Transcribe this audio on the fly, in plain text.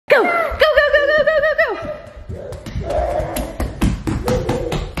Go, go, go, go, go, go, go, go.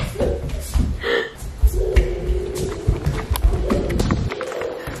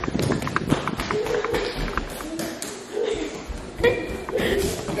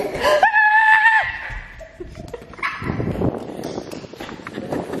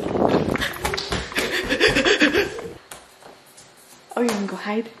 Oh, you wanna go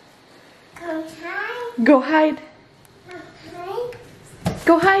hide? Go hide. Go hide.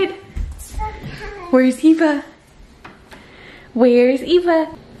 Go hide. Go hide. Go hide. Where's Eva? Where's Eva?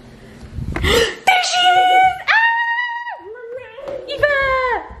 There she is! Ah! Eva!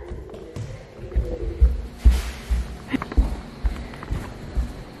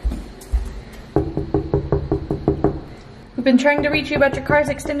 We've been trying to reach you about your car's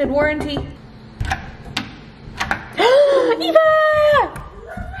extended warranty. Eva!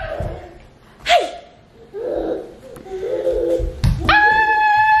 Hey!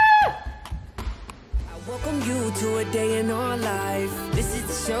 Welcome you to a day in our life. This is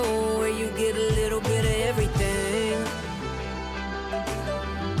the show where you get a little bit of everything.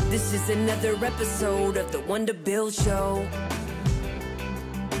 This is another episode of the Wonder Bill Show.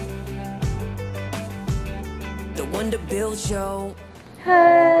 The Wonder Bill Show.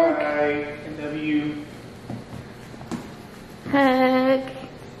 Hug. Bye. I love you. Hug.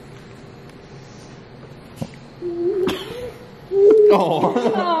 Oh.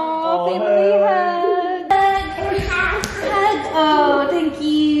 Oh, family hug. Hug. Hug. Oh, thank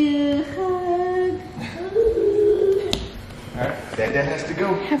you. Hug. Alright, Dad has to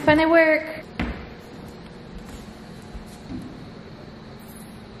go. Have fun at work.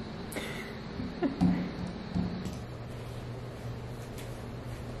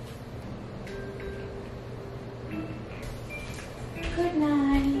 Good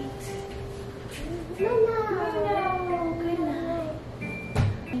night. No, good night.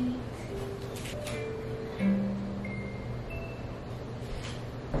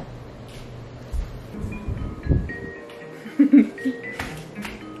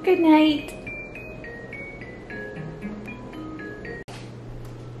 Good night.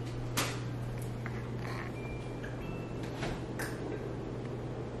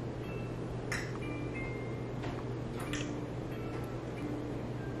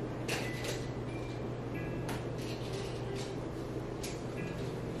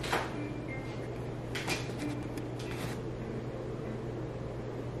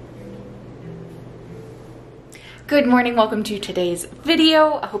 Good morning, welcome to today's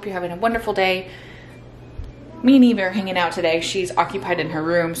video. I hope you're having a wonderful day. Me and Eva are hanging out today. She's occupied in her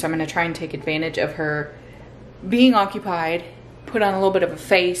room, so I'm gonna try and take advantage of her being occupied, put on a little bit of a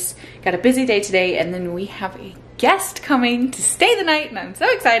face. Got a busy day today, and then we have a guest coming to stay the night, and I'm so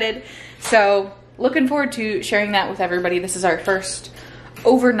excited. So looking forward to sharing that with everybody. This is our first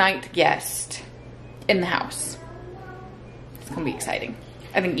overnight guest in the house. It's gonna be exciting.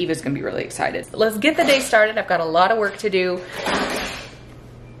 I think Eva's gonna be really excited. Let's get the day started. I've got a lot of work to do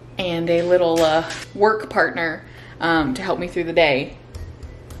and a little work partner to help me through the day.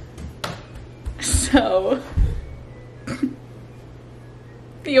 So,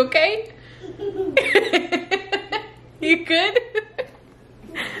 you okay? You good?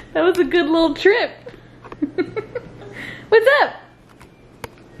 That was a good little trip. What's up?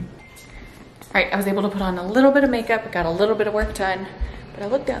 All right, I was able to put on a little bit of makeup. I got a little bit of work done. But I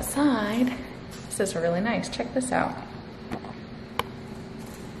looked outside. This is really nice. Check this out.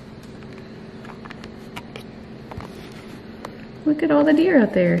 Look at all the deer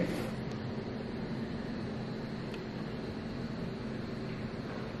out there.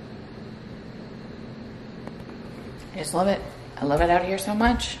 I just love it. I love it out here so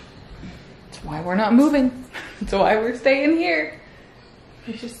much. That's why we're not moving. That's why we're staying here.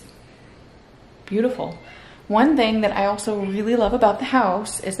 It's just beautiful. One thing that I also really love about the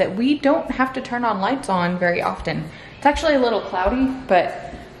house is that we don't have to turn on lights on very often. It's actually a little cloudy,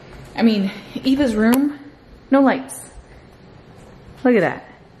 but I mean, Eva's room, no lights. Look at that.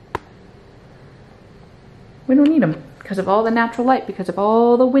 We don't need them because of all the natural light, because of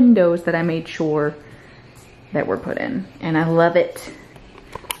all the windows that I made sure that were put in, and I love it.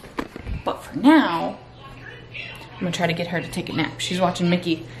 But for now, I'm gonna try to get her to take a nap. She's watching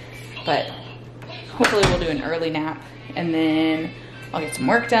Mickey, but hopefully we'll do an early nap, and then I'll get some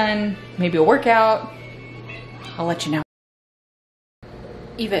work done, maybe a workout. I'll let you know.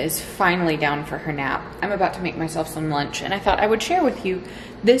 Eva is finally down for her nap. I'm about to make myself some lunch, and I thought I would share with you.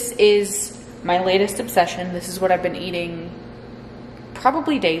 This is my latest obsession. This is what I've been eating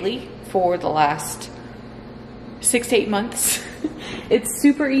probably daily for the last 6 to 8 months. It's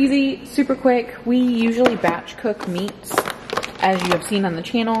super easy, super quick. We usually batch cook meats as you have seen on the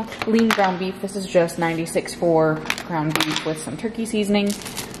channel, lean ground beef. This is just 96.4 ground beef with some turkey seasoning.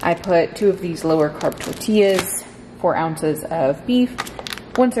 I put 2 of these lower carb tortillas, 4 ounces of beef,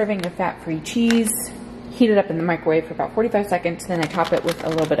 1 serving of fat-free cheese, heat it up in the microwave for about 45 seconds, then I top it with a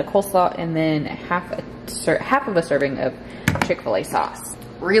little bit of coleslaw, and then half of a serving of Chick-fil-A sauce.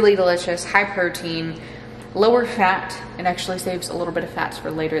 Really delicious, high protein, lower fat. It actually saves a little bit of fats for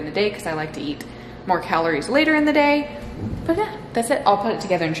later in the day because I like to eat more calories later in the day. But yeah, that's it. I'll put it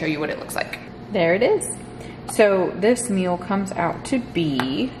together and show you what it looks like. There it is. So this meal comes out to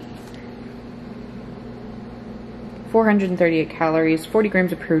be 438 calories, 40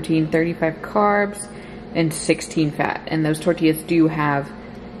 grams of protein, 35 carbs, and 16 fat. And those tortillas do have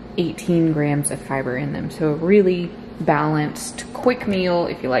 18 grams of fiber in them. So a really balanced, quick meal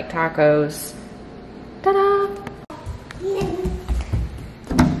if you like tacos. Ta-da!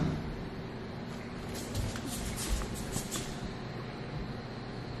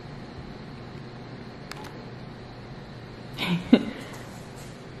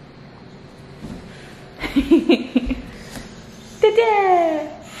 Ta-da!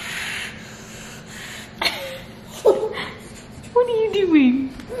 What are you doing?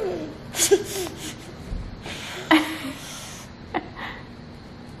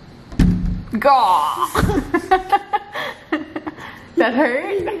 Gaw! That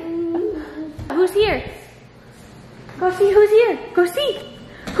hurt? Who's here? Go see who's here. Go see.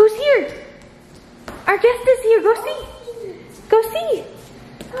 Who's here? Our guest is here. Go see. Go see.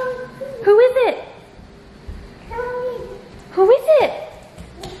 Who is it? Who is it?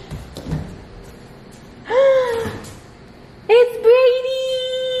 It's Brady!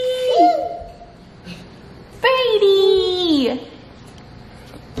 Brady!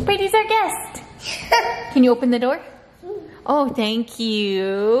 Brady's our guest. Can you open the door? Oh, thank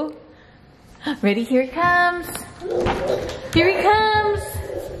you. Ready? Here he comes. Here he comes.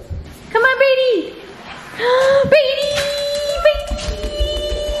 Come on, Brady. Brady! Brady!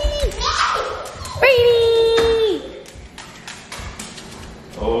 Brady!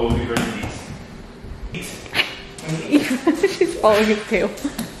 Oh, we heard these. She's following his tail.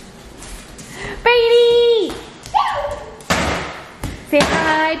 Brady! Say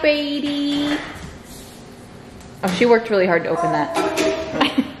hi, Brady. Oh, she worked really hard to open that.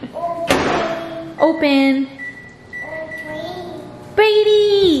 Open.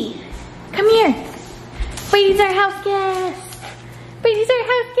 Brady! Come here. Brady's our house guest. Brady's our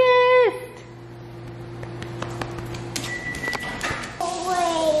house guest.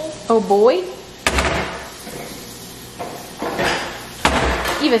 Oh boy.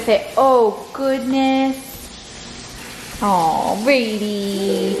 Eva say, oh goodness. Oh,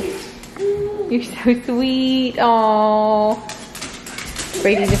 Brady. You're so sweet. Oh.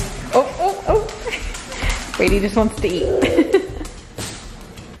 Brady just, oh. Brady just wants to eat.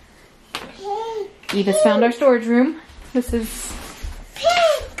 Eva's found our storage room. This is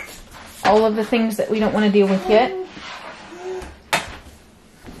all of the things that we don't want to deal with yet.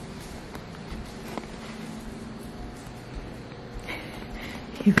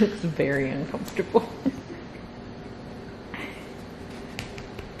 He looks very uncomfortable.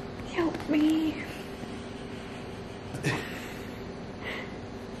 Help me.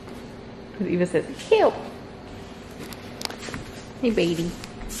 Eva says, help. Hey, Brady.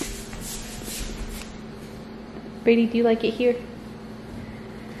 Brady, do you like it here?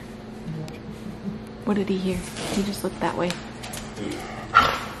 What did he hear? He just looked that way.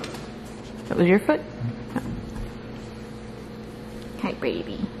 That was your foot? No. Hi,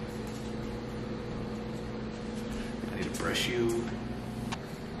 Brady. I need to brush you.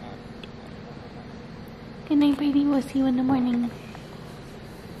 Good night, Brady. We'll see you in the morning.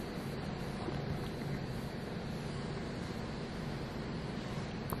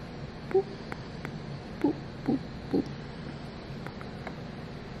 Boop, boop, boop, boop.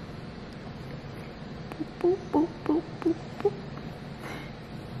 Boop, boop, boop, boop, boop.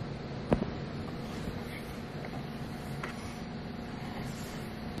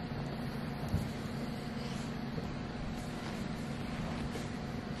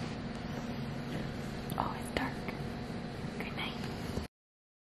 Oh, it's dark. Good night.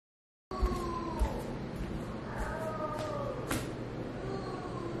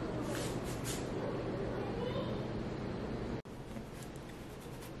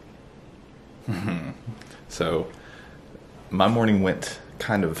 So, my morning went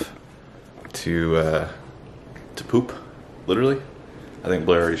kind of to poop, literally. I think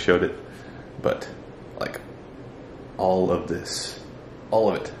Blair already showed it, but like all of this, all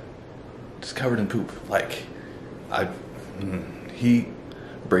of it, just covered in poop. Like he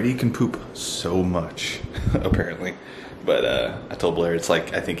Brady can poop so much, apparently. But I told Blair, it's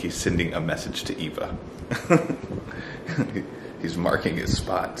like, I think he's sending a message to Eva. He's marking his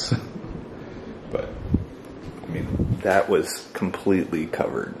spots. But, I mean, that was completely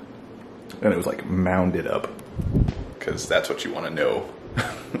covered. And it was like mounded up. Because that's what you want to know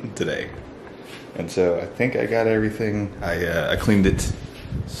today. And so I think I got everything. I cleaned it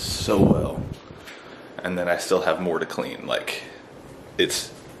so well. And then I still have more to clean. Like, it's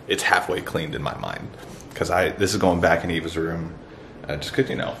halfway cleaned in my mind. Because this is going back in Eva's room. Just because,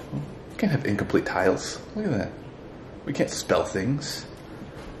 you know, you can't have incomplete tiles. Look at that. We can't spell things.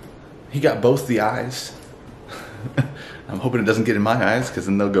 He got both the eyes. I'm hoping it doesn't get in my eyes, because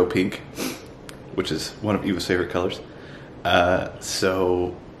then they'll go pink, which is one of Eva's favorite colors.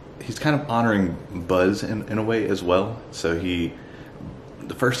 So he's kind of honoring Buzz in a way as well. So the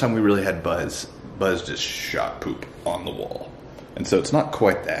first time we really had Buzz just shot poop on the wall. And so it's not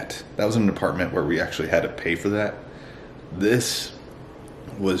quite that. That was in an apartment where we actually had to pay for that. This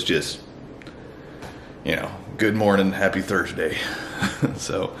was just, you know, good morning, happy Thursday.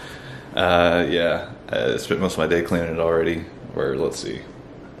 So, yeah, I spent most of my day cleaning it already. Or, let's see,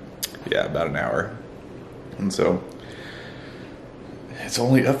 yeah, about an hour. And so, it's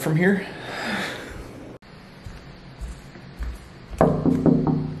only up from here.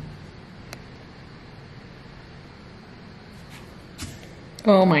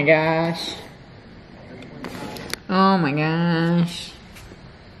 Oh my gosh. Oh my gosh.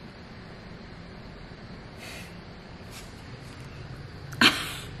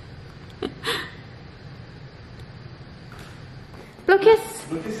 Blow kiss.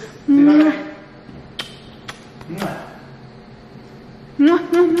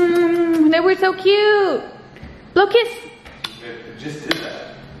 They were so cute. Blow kiss. It just did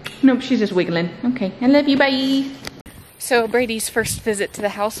that. Nope, she's just wiggling. Okay, I love you, bye. So Brady's first visit to the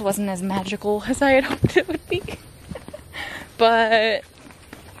house wasn't as magical as I had hoped it would be. But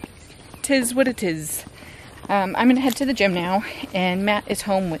 'tis what it is. I'm gonna head to the gym now, and Matt is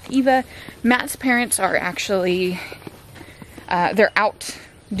home with Eva. Matt's parents are actually, they're out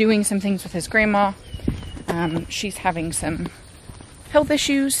doing some things with his grandma. She's having some health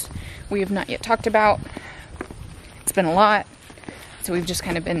issues we have not yet talked about. It's been a lot, so we've just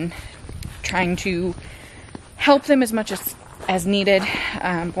kind of been trying to help them as much as needed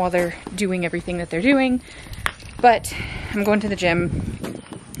while they're doing everything that they're doing. But I'm going to the gym.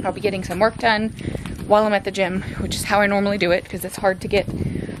 I'll be getting some work done while I'm at the gym, which is how I normally do it, because it's hard to get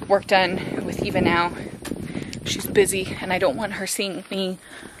work done with Eva now. She's busy, and I don't want her seeing me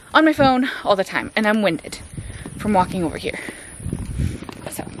on my phone all the time, and I'm winded from walking over here.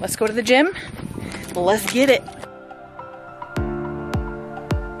 So let's go to the gym. Let's get it.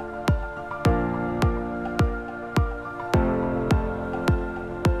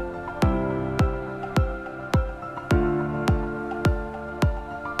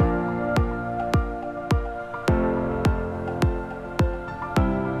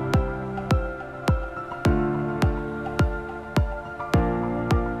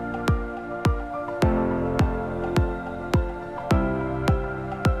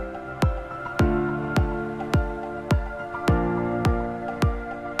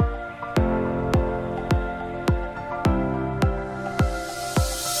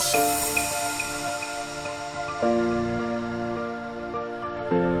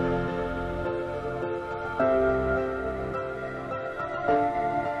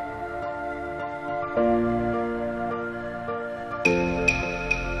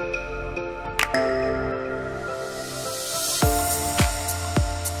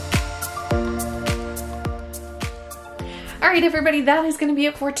 Alright everybody, that is going to be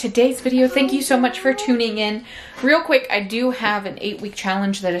it for today's video. Thank you so much for tuning in. Real quick, I do have an 8-week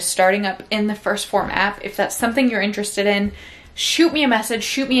challenge that is starting up in the PHORM app. If that's something you're interested in, shoot me a message,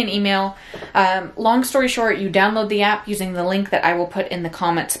 shoot me an email. Long story short, you download the app using the link that I will put in the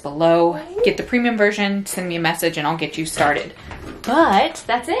comments below. Get the premium version, send me a message, and I'll get you started. But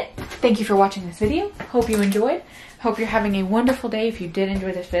that's it. Thank you for watching this video. Hope you enjoyed. Hope you're having a wonderful day. If you did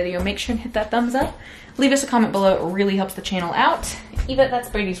enjoy this video, make sure and hit that thumbs up. Leave us a comment below. It really helps the channel out. Eva, that's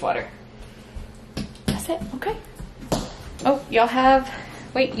Brady's water. That's it. Okay. Oh, y'all have...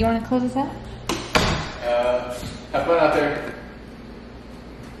 Wait, you want to close this out? Have fun out there.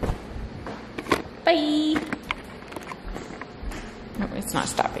 Bye. No, it's not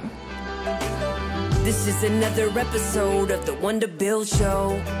stopping. This is another episode of the Wonder Bill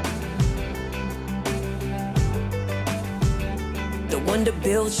Show. The Wonder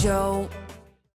Bill Show.